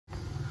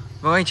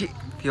Vâng anh chị,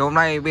 thì hôm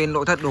nay bên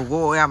nội thất đồ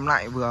gỗ em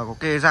lại vừa có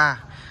kê ra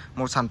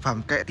một sản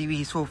phẩm kệ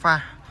tivi sofa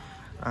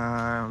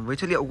với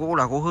chất liệu gỗ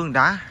là gỗ hương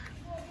đá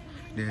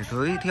để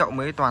giới thiệu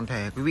với toàn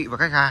thể quý vị và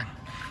khách hàng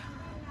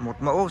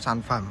một mẫu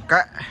sản phẩm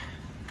kệ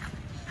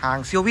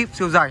hàng siêu VIP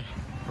siêu dày.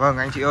 Vâng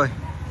anh chị ơi,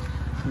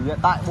 thì hiện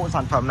tại bộ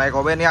sản phẩm này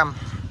có bên em.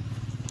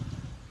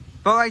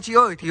 Vâng anh chị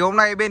ơi, thì hôm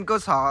nay bên cơ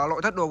sở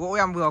nội thất đồ gỗ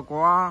em vừa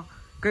có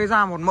kê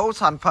ra một mẫu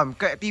sản phẩm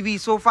kệ tivi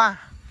sofa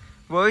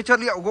với chất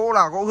liệu gỗ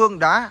là gỗ hương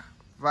đá.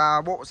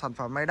 Và bộ sản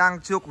phẩm này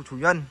đang chưa có chủ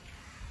nhân.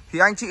 Thì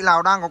anh chị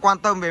nào đang có quan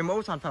tâm về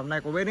mẫu sản phẩm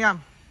này của bên em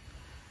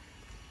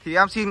thì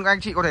em xin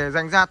anh chị có thể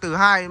dành ra từ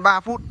 2 đến 3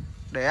 phút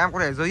để em có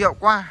thể giới thiệu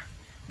qua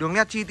đường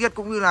nét chi tiết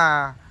cũng như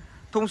là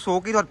thông số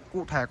kỹ thuật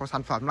cụ thể của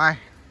sản phẩm này.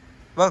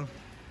 Vâng.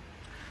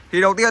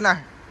 Thì đầu tiên này,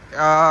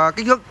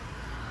 kích thước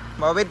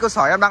mà bên cơ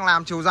sở em đang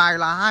làm chiều dài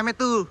là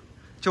 2m4,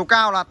 chiều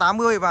cao là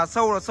 80 và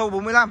sâu là sâu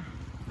 45.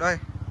 Đây.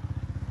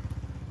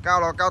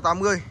 Cao là cao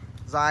 80,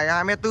 dài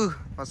 2m4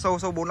 và sâu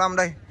 45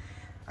 đây.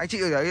 Anh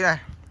chị ở đấy này.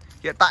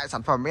 Hiện tại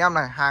sản phẩm em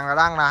này, hàng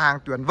đang là hàng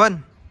tuyển vân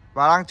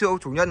và đang chưa có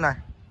chủ nhân này.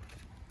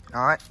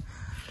 Đấy.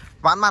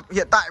 Ván mặt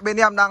hiện tại bên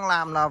em đang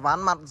làm là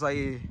ván mặt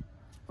dày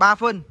 3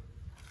 phân.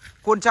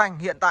 Khuôn tranh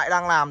hiện tại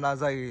đang làm là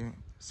dày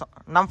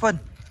 5 phân.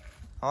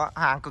 Đó,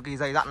 hàng cực kỳ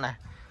dày dặn này.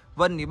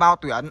 Vân thì bao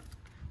tuyển.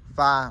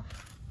 Và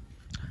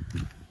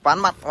ván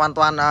mặt hoàn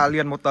toàn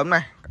liền một tấm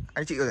này.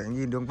 Anh chị có thể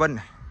nhìn đường vân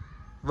này.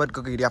 Vân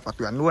cực kỳ đẹp và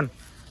tuyển luôn.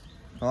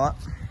 Đó.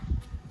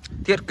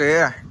 Thiết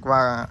kế này,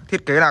 và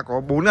thiết kế là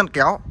có 4 ngăn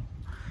kéo,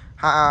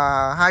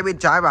 hai bên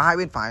trái và hai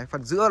bên phải.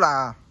 Phần giữa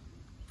là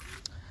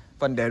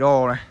phần để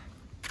đồ này,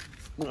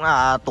 cũng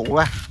là tủ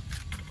này.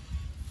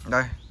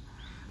 Đây,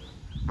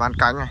 ván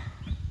cánh này.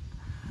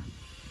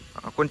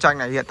 Khuôn tranh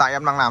này hiện tại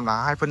em đang làm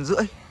là 2,5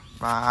 phân.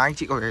 Và anh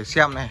chị có thể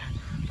xem này,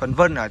 phần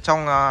vân ở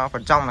trong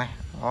phần trong này.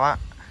 Đó,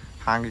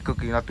 hàng thì cực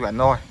kỳ là tuyển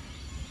rồi,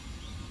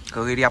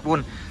 cực kỳ đẹp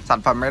luôn.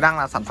 Sản phẩm này đang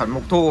là sản phẩm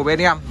mộc thô của bên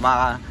em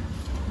và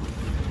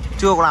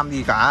chưa có làm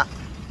gì cả.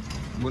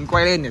 Muốn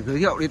quay lên để giới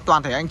thiệu đến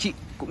toàn thể anh chị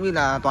cũng như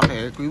là toàn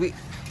thể quý vị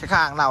khách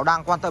hàng nào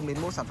đang quan tâm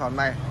đến mẫu sản phẩm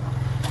này.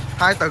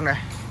 2 tầng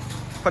này.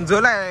 Phần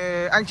dưới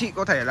này anh chị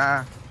có thể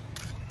là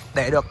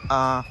để được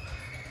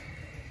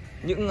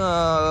những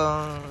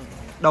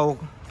đầu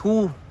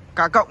thu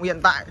KHÁCH.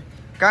 Hiện tại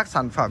các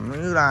sản phẩm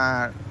như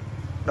là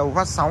đầu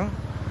phát sóng,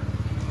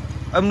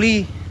 âm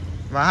ly.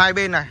 Và hai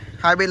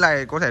bên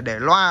này có thể để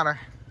loa này.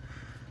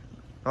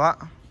 Đó.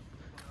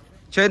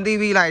 Trên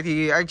tivi này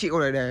thì anh chị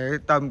có thể để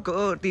tầm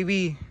cỡ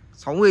tivi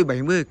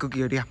 60-70, cực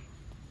kỳ đẹp.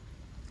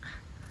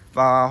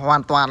 Và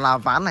hoàn toàn là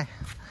ván này.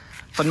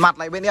 Phần mặt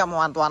này bên em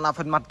hoàn toàn là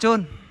phần mặt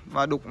trơn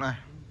và đục này.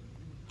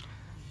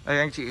 Đây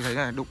anh chị thấy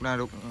này, đục là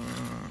đục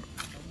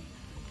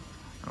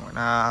gọi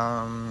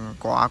là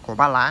có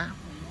 3 lá.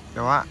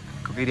 Đó,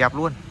 cực kỳ đẹp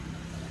luôn.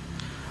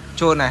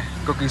 Trơn này,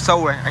 cực kỳ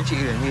sâu này, anh chị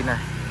để nhìn này.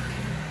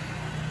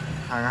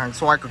 Hàng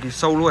xoay cực kỳ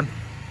sâu luôn.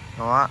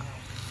 Đó.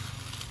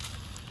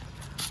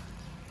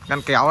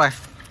 Ngăn kéo này.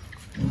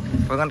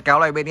 Với ngăn kéo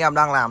này bên em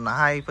đang làm là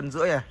 2,5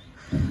 phân này.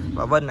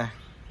 Và vân này.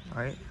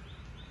 Đấy.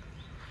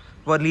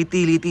 Vân li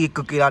ti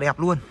cực kỳ là đẹp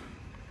luôn.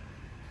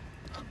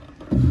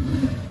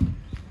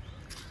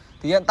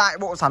 Thì hiện tại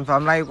bộ sản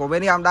phẩm này của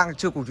bên em đang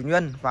chưa có chủ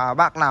nhân. Và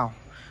bác nào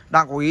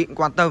đang có ý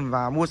quan tâm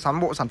và mua sắm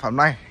bộ sản phẩm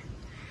này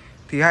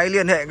thì hãy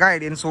liên hệ ngay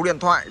đến số điện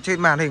thoại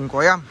trên màn hình của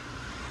em,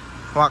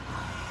 hoặc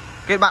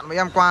kết bạn với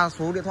em qua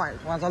số điện thoại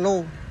qua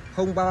Zalo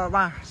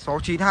 0333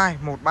 692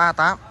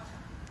 138.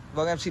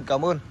 Vâng, em xin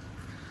cảm ơn.